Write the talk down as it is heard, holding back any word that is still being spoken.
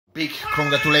Big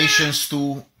congratulations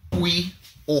to Yui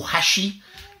Ohashi,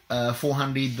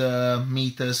 400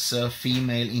 meters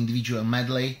female individual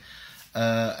medley.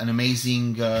 An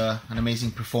amazing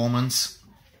performance.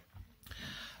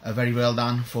 Very well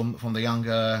done from the young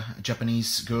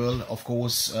Japanese girl, of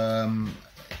course,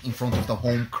 in front of the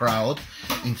home crowd.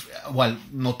 Well,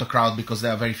 not the crowd because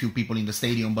there are very few people in the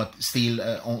stadium, but still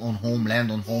on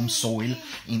homeland, on home soil.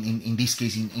 In this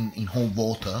case, in home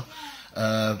water.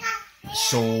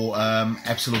 So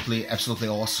absolutely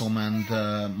awesome,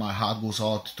 and my heart goes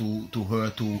out to her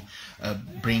to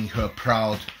bring her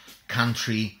proud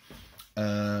country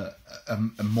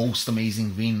a most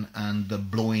amazing win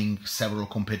and blowing several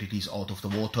competitors out of the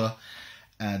water.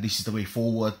 This is the way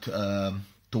forward.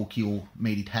 Tokyo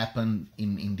made it happen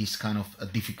in this kind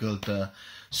of difficult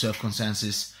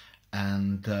circumstances,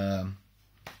 and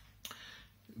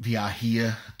we are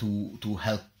here to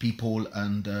help people,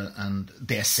 and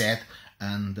they're sad,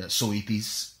 and so it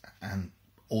is, and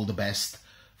all the best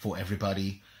for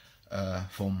everybody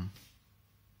from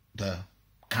the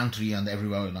country and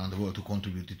everywhere around the world who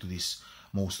contributed to this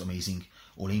most amazing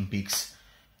Olympics.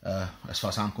 As far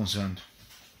as I'm concerned,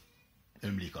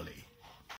 ömlik a lé.